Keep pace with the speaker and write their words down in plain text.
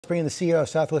Bringing the CEO of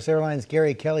Southwest Airlines,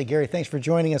 Gary Kelly. Gary, thanks for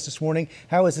joining us this morning.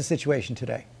 How is the situation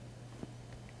today?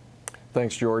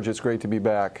 Thanks, George. It's great to be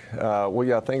back. Well,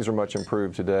 yeah, things are much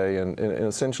improved today, and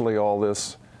essentially all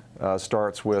this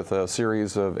starts with a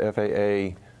series of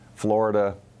FAA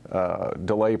Florida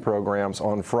delay programs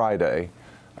on Friday.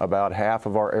 About half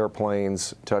of our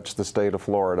airplanes touched the state of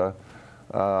Florida.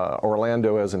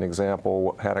 Orlando, as an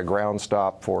example, had a ground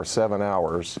stop for 7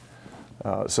 hours.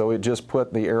 So it just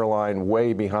put the airline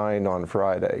way behind on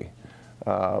Friday.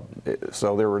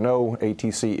 So there were no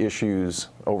ATC issues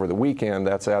over the weekend.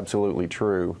 That's absolutely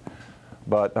true.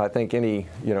 But I think any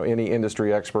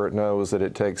industry expert knows that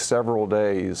it takes several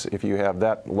days, if you have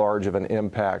that large of an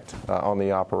impact on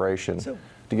the operation,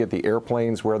 to get the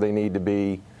airplanes where they need to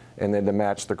be and then to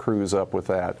match the crews up with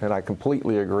that. And I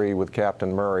completely agree with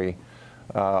Captain Murray.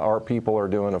 Our people are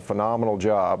doing a phenomenal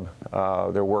job.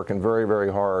 They're working very,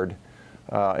 very hard.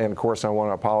 And of course, I want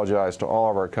to apologize to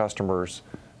all of our customers.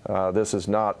 This is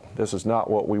not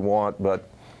what we want, but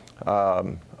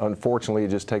unfortunately, it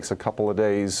just takes a couple of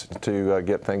days to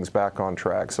get things back on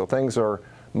track. So things are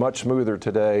much smoother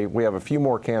today. We have a few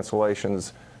more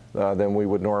cancellations than we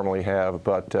would normally have,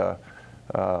 but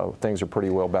things are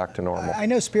pretty well back to normal. I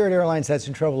know Spirit Airlines had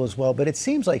some trouble as well, but it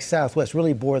seems like Southwest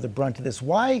really bore the brunt of this.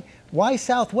 Why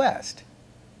Southwest?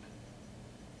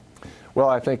 Well,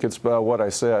 I think it's what I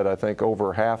said. I think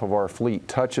over half of our fleet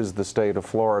touches the state of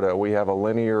Florida. We have a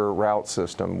linear route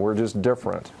system. We're just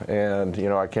different. And,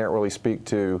 I can't really speak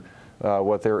to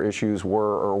what their issues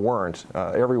were or weren't.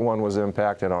 Everyone was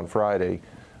impacted on Friday,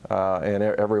 and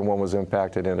everyone was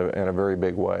impacted in a very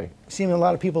big way. Seeing a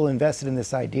lot of people invested in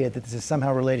this idea that this is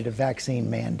somehow related to vaccine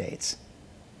mandates.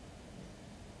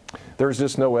 There's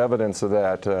just no evidence of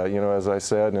that. As I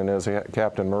said, and as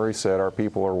Captain Murray said, our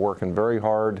people are working very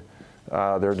hard.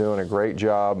 They're doing a great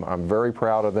job. I'm very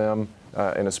proud of them,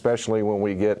 and especially when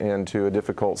we get into a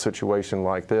difficult situation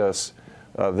like this,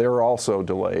 they're also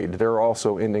delayed. They're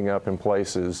also ending up in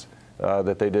places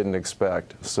that they didn't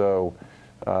expect. So,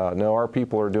 no, our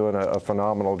people are doing a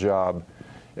phenomenal job.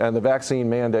 And the vaccine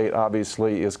mandate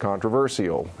obviously is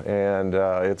controversial, and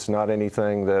it's not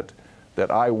anything that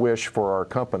I wish for our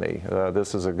company.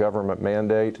 This is a government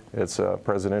mandate. It's a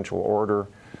presidential order.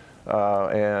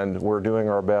 And we're doing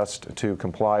our best to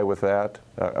comply with that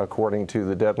according to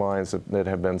the deadlines that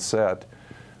have been set.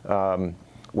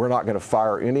 We're not going to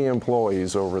fire any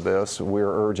employees over this.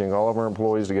 We're urging all of our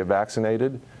employees to get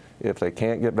vaccinated. If they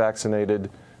can't get vaccinated,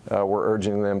 we're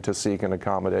urging them to seek an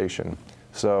accommodation.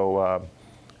 So,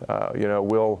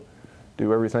 we'll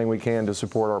do everything we can to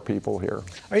support our people here.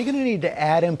 Are you going to need to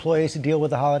add employees to deal with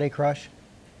the holiday crush?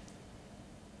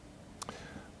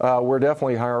 We're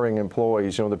definitely hiring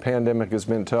employees. The pandemic has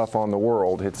been tough on the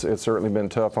world. It's certainly been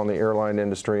tough on the airline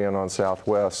industry and on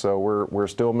Southwest. So we're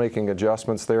still making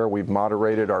adjustments there. We've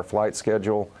moderated our flight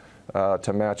schedule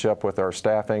to match up with our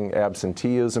staffing.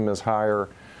 Absenteeism is higher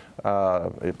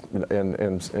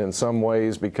in some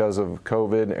ways because of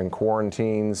COVID and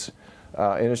quarantines.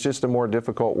 And it's just a more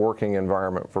difficult working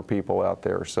environment for people out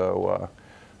there. So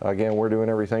again, we're doing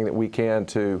everything that we can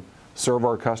to serve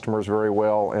our customers very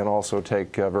well and also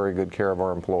take very good care of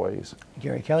our employees.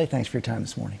 Gary Kelly, thanks for your time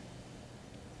this morning.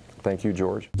 Thank you,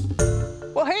 George.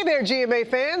 Well, hey there, GMA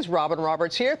fans. Robin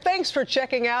Roberts here. Thanks for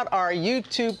checking out our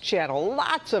YouTube channel.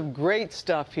 Lots of great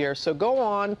stuff here. So go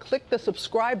on, click the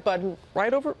subscribe button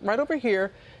right over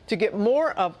here to get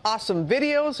more of awesome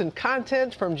videos and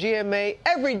content from GMA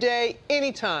every day,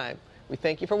 anytime. We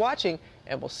thank you for watching,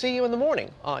 and we'll see you in the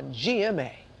morning on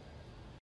GMA.